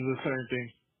The same thing.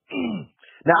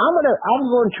 Now I'm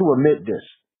going to admit this.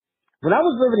 When I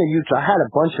was living in Utah, I had a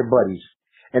bunch of buddies,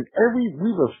 and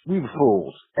we were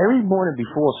fools. Every morning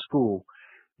before school,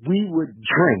 we would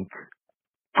drink.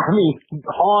 I mean,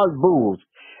 hard booze.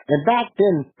 And back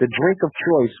then, the drink of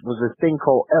choice was a thing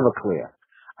called Everclear.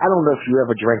 I don't know if you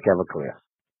ever drank Everclear.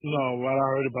 No, what I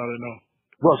heard about it, no.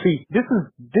 Well, see, this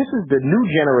is the new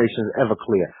generation's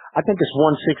Everclear. I think it's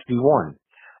 161.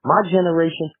 My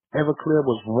generation, Everclear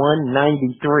was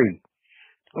 193.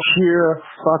 Sheer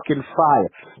fucking fire.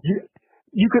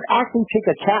 You could actually take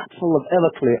a capful of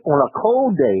Everclear on a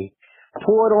cold day,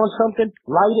 pour it on something,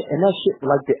 light it, and that shit,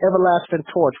 like the everlasting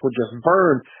torch, would just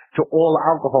burn till all the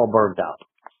alcohol burned out.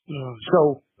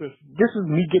 So, this is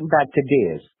me getting back to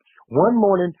theirs. One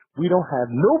morning,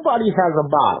 nobody has a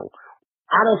bottle.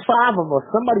 Out of 5 of us,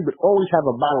 somebody would always have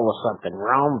a bottle of something,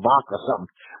 rum, vodka, something.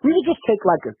 We would just take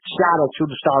like a shot or two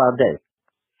to start our day.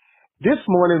 This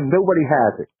morning, nobody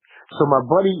has it. So my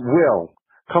buddy Will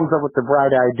comes up with the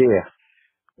bright idea.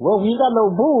 Well, we got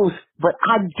no booze, but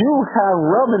I do have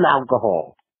rubbing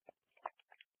alcohol.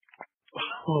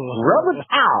 Rubbing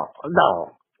out?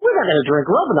 No. We're not going to drink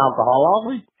rubbing alcohol, are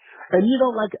we? And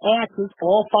like asses,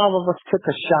 all 5 of us took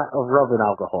a shot of rubbing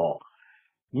alcohol.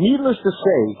 Needless to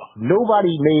say,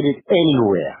 nobody made it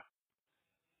anywhere.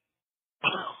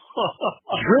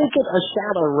 Drinking a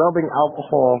shot of rubbing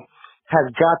alcohol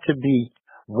has got to be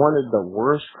one of the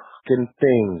worst fucking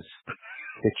things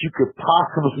that you could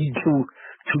possibly do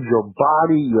to your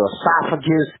body, your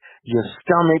esophagus, your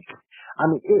stomach. I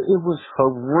mean, it was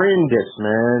horrendous,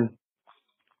 man.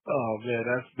 Oh man,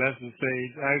 that's insane.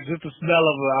 Just the smell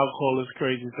of alcohol is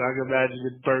crazy. So I can imagine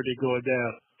it burning going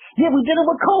down. Yeah, we did it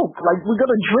with Coke. Like, we're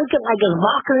going to drink it like it's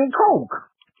vodka and Coke.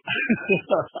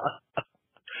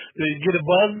 Did you get a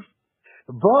buzz?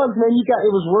 Buzz, man,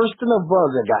 it was worse than a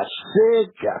buzz. I got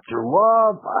sick, I threw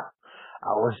up,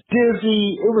 I was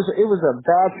dizzy. It was a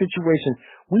bad situation.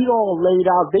 We all laid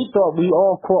out. They thought we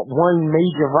all caught one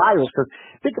major virus. Cause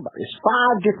think about it.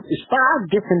 It's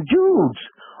five different dudes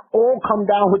all come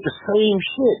down with the same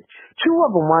shit. 2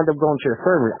 of them wind up going to the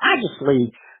infirmary. I just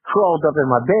crawled up in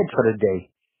my bed for the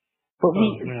day. But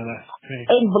man, that's crazy.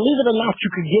 And believe it or not, you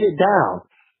could get it down.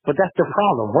 But that's the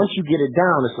problem. Once you get it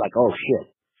down, it's like, oh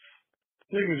shit.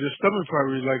 Nigga, your stomach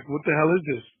probably like, what the hell is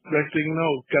this? Next thing you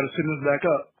know, gotta send this back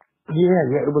up.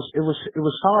 Yeah, it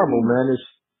was horrible, man.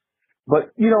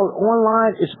 But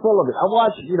online is full of it. I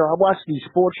watch these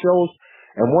sports shows,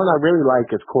 and one I really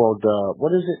like is called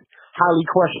what is it? Highly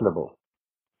Questionable.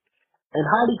 And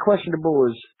Highly Questionable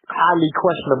is highly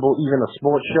questionable, even a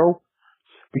sports show,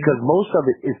 because most of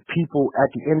it is people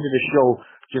at the end of the show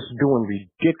just doing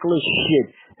ridiculous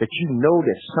shit that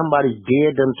that somebody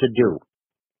dared them to do.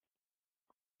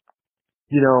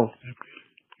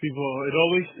 People, it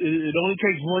only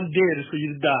takes one dare for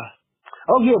you to die.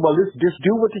 Oh yeah, well this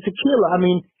dude with the tequila. I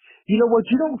mean, you know what?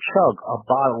 You don't chug a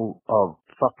bottle of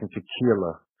fucking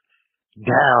tequila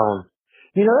down.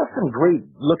 That's some great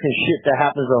looking shit that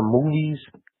happens on movies.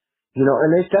 And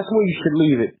that's where you should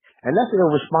leave it. And that's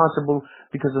irresponsible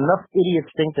because enough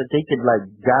idiots think that they could like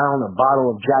down a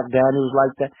bottle of Jack Daniels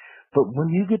like that. But when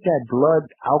you get that blood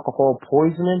alcohol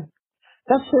poisoning,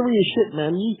 that's serious shit,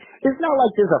 man. It's not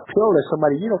like there's a pill that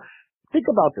somebody, think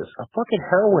about this. A fucking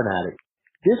heroin addict.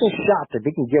 There's a shot that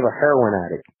they can give a heroin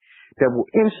addict that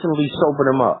will instantly sober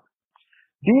them up.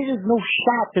 There is no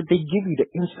shot that they give you to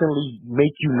instantly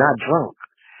make you not drunk.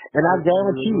 And I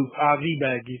guarantee you, IV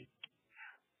baggie.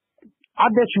 I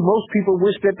bet you most people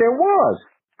wish that there was.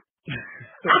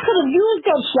 I could have used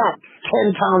that shot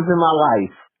 10 times in my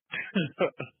life.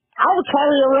 I would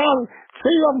carry around,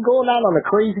 say I'm going out on a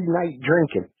crazy night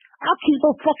drinking. I'll keep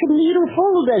a fucking needle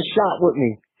full of that shot with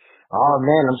me. Oh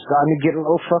man, I'm starting to get a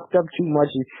little fucked up too much.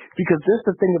 Because this is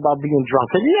the thing about being drunk.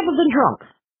 Have you ever been drunk?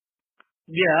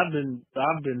 Yeah,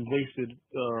 I've been wasted.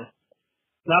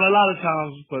 Not a lot of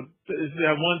times, but it's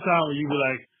that one time where you be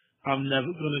like, I'm never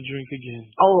gonna drink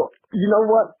again. Oh, you know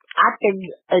what? I think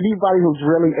anybody who's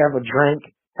really ever drank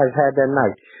has had that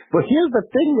night. But here's the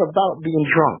thing about being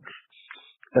drunk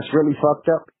that's really fucked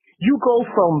up. You go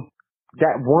from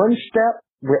that one step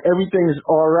where everything is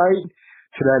all right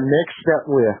to that next step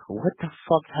where, what the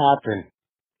fuck happened?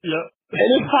 Yep. And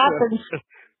it happens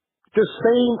the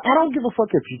same. I don't give a fuck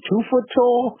if you're 2 foot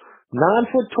tall, 9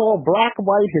 foot tall, black,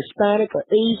 white, Hispanic, or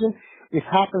Asian. It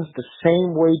happens the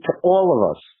same way to all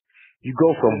of us. You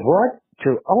go from what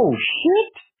to, oh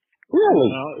shit? Really?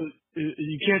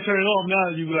 You can't turn it off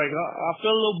now. You be like, I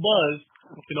feel a little buzz,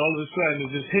 and all of a sudden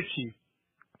it just hits you.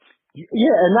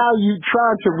 Yeah, and now you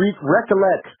trying to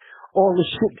recollect all the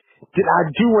shit. Did I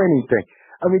do anything?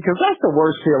 I mean, because that's the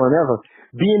worst feeling ever.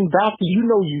 being back, you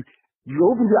know, you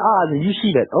open your eyes and you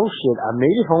see that, oh shit, I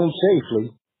made it home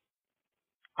safely.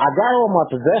 I got all my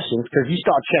possessions, because you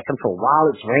start checking for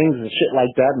wallets, rings, and shit like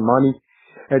that, money.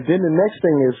 And then the next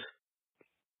thing is,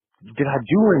 did I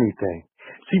do anything?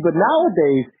 See, but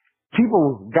nowadays,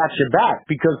 people got your back,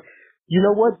 because you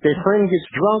know what? Their friend gets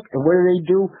drunk, and what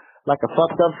do? Like a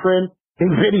fucked up friend, they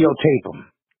videotape them.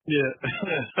 Yeah.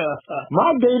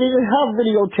 My day, they didn't have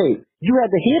videotape. You had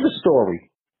to hear the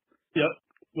story. Yep.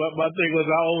 But my thing was,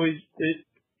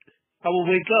 I would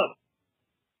wake up.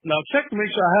 Now check to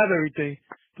make sure I have everything,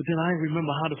 but then I didn't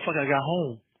remember how the fuck I got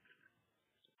home.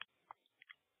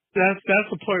 That's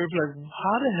the point of like,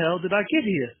 how the hell did I get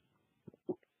here?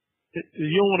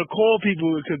 You don't want to call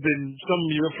people because then some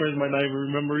of your friends might not even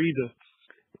remember either.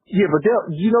 Yeah, but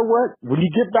you know what? When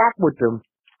you get back with them,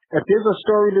 if there's a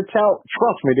story to tell,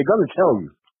 trust me, they're gonna tell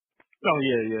you. Oh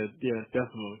yeah,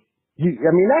 definitely.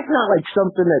 I mean, that's not like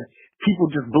something that people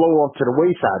just blow off to the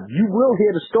wayside. You will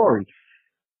hear the story.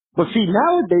 But see,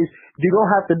 nowadays, you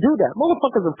don't have to do that.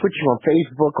 Motherfuckers will put you on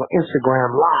Facebook or Instagram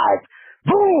live.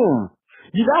 Boom!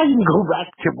 You now you can go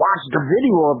back to watch the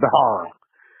video of the horror.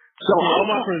 So all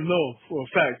my friends know for a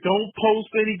fact. Don't post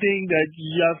anything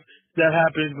that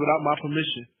happens without my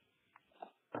permission.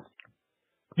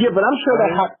 Yeah, but I'm sure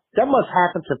that must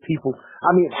happen to people.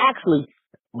 I mean, actually,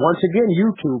 once again,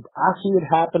 YouTube, I see it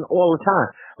happen all the time.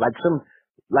 I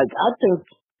think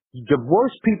the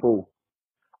worst people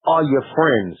are your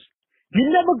friends.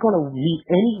 You're never gonna meet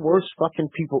any worse fucking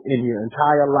people in your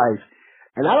entire life.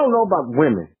 And I don't know about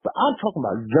women, but I'm talking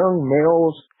about young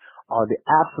males are the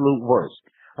absolute worst.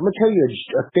 I'm gonna tell you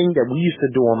a thing that we used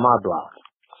to do on my block.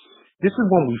 This is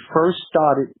when we first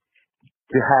started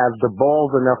to have the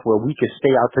balls enough where we could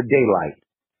stay out to daylight,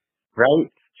 right?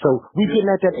 So we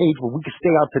getting at that age where we could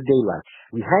stay out to daylight.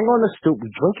 We hang on the stoop,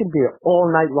 we drinking beer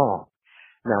all night long.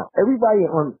 Now, everybody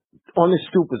on the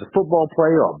stoop is a football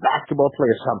player or a basketball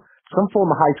player, some form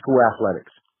of high school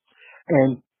athletics.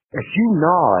 And if you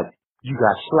nod, you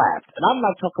got slapped. And I'm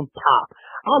not talking pop.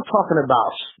 I'm talking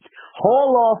about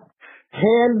haul off,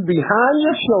 hand behind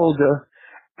your shoulder,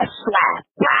 and slap.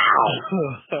 Wow!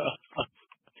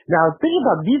 Now, think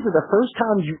about these are the first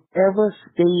times you ever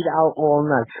stayed out all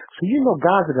night. So you know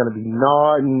guys are going to be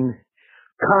nodding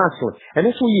constantly. And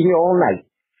this is what you hear all night.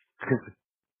 Because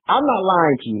I'm not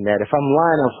lying to you, Ned. If I'm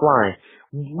lying, I'm flying.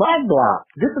 My block,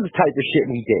 this is the type of shit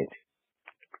we did.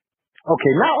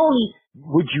 Okay, not only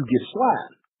would you get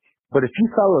slapped, but if you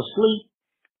fell asleep,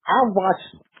 I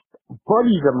watched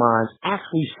buddies of mine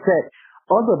actually set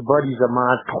other buddies of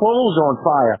mine clothes on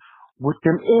fire with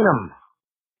them in them.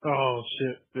 Oh,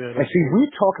 shit. Yeah, and see, we're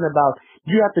talking about,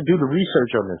 you have to do the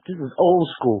research on this. This is old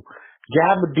school.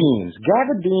 Gabardines.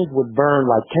 Gabardines would burn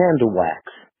like candle wax.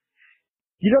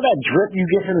 You know that drip you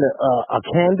get from a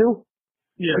candle?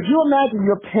 Yeah. Could you imagine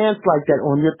your pants like that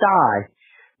on your thigh,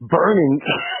 burning?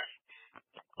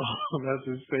 Oh, that's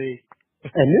insane.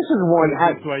 And this is one...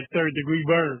 It's like third-degree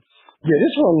burn. Yeah,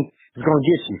 this one is going to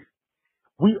get you.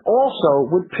 We also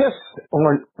would piss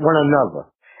on one another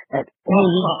at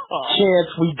any chance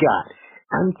we got.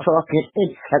 I'm talking...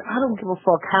 And I don't give a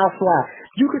fuck how fly.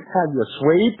 You could have your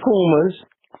suede Pumas,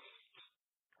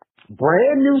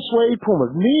 brand new suede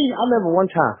Pumas. I remember one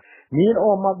time, me and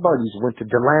all my buddies went to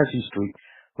Delancey Street.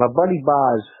 My buddy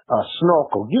buys a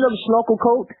snorkel. You know the snorkel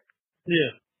coat?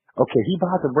 Yeah. Okay, he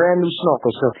buys a brand new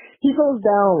snorkel. So he goes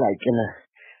down like in a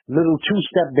little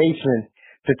two-step basement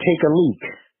to take a leak.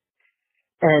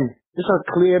 And it's a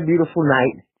clear, beautiful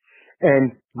night.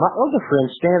 And my other friend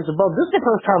stands above. This is the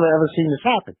first time I've ever seen this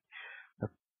happen. A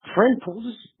friend pulls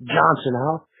his Johnson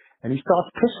out, and he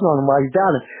starts pissing on him while he's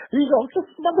down there. And he goes, this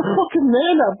motherfucking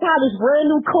man that bought this brand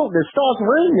new coat that starts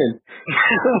raining.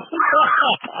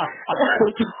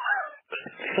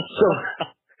 So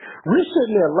we're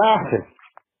sitting there laughing.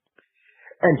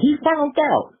 And he found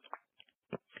out.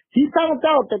 He found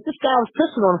out that this guy was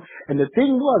pissing on him. And the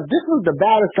thing was, this was the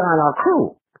baddest guy in our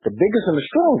crew. The biggest and the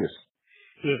strongest.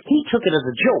 Yeah. He took it as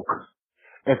a joke.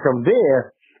 And from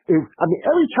there,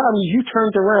 every time you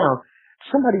turned around,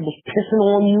 somebody was pissing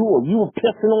on you or you were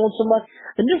pissing on somebody.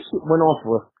 And this went on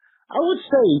for, I would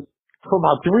say, for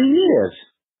about 3 years.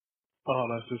 Oh,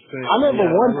 that's insane. I remember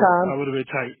one time. I would have been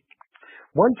tight.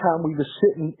 One time we were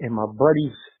sitting in my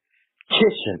buddy's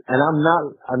kitchen, and I'm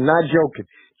not joking.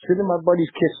 Sitting in my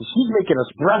buddy's kitchen. She's making us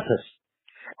breakfast.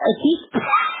 And he's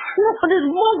on his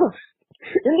mother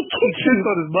in the kitchen. He pissed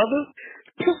on his mother?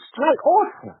 Pissed right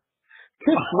off her.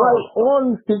 Pissed right on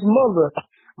his mother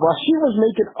while she was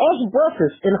making us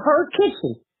breakfast in her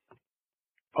kitchen.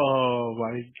 Oh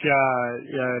my God.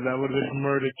 Yeah, that would have been a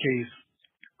murder case.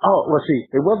 Oh, well see,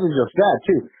 it wasn't just that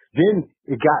too. Then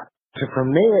it got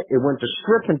From there, it went to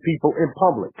stripping people in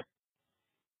public.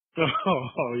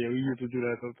 Oh yeah, we used to do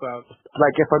that sometimes.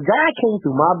 Like if a guy came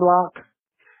through my block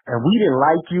and we didn't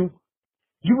like you,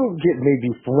 you would get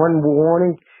maybe one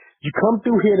warning. You come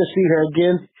through here to see her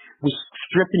again, we're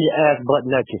stripping your ass butt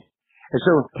naked. And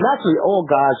so naturally, all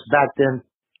guys back then,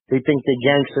 they think they're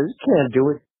gangsters. You can't do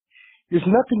it. There's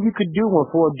nothing you could do when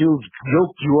four dudes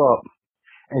yoke you up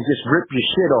and just rip your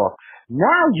shit off.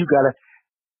 Now you gotta.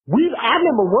 I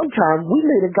remember one time we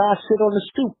made a guy sit on the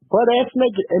stoop, butt ass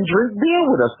naked, and drink beer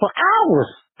with us for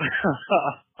hours,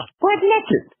 butt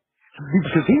naked,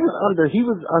 because he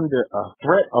was under a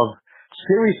threat of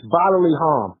serious bodily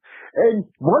harm. And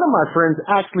one of my friends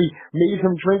actually made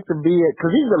him drink the beer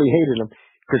because he really hated him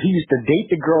because he used to date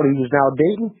the girl he was now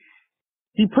dating.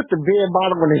 He put the beer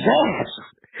bottle on his ass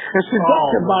and said,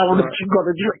 "That's the bottle that you're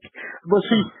gonna drink." But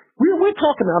see. We're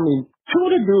talking, I mean, two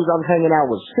of the dudes I was hanging out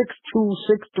with, 6'2",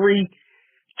 6'3",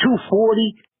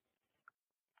 240,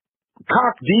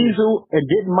 cock diesel, and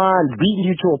didn't mind beating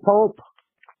you to a pulp.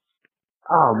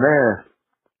 Oh, man.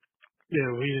 Yeah,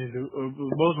 we didn't do.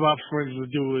 Most of my friends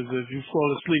would do is if you fall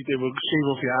asleep, they would shave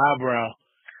off your eyebrow.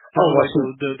 That was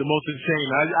like the most insane.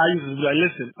 I used to be like,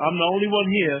 listen, I'm the only one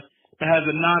here that has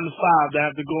a 9 to 5 that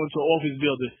have to go into an office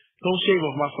building. Don't shave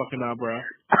off my fucking eyebrow.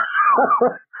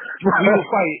 We will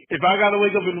fight. If I gotta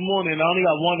wake up in the morning and I only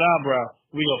got one eyebrow,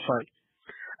 we gonna fight.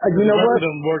 You know what? The rest of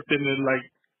them worked in the, like,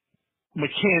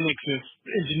 mechanics and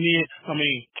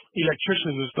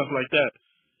electricians and stuff like that.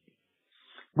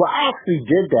 Well, I actually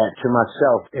did that to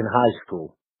myself in high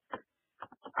school.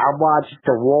 I watched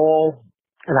The Wall,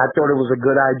 and I thought it was a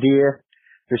good idea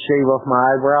to shave off my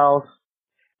eyebrows.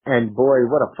 And boy,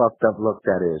 what a fucked up look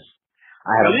that is.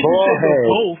 I had a bald head.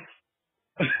 Both.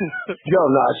 Yo,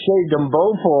 no, I shaved them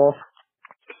both off.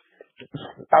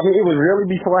 I mean, it was really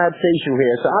before I had facial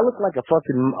hair, so I looked like a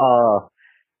fucking,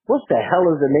 what the hell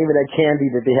is the name of that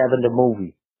candy that they have in the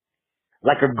movie?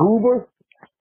 Like a goober?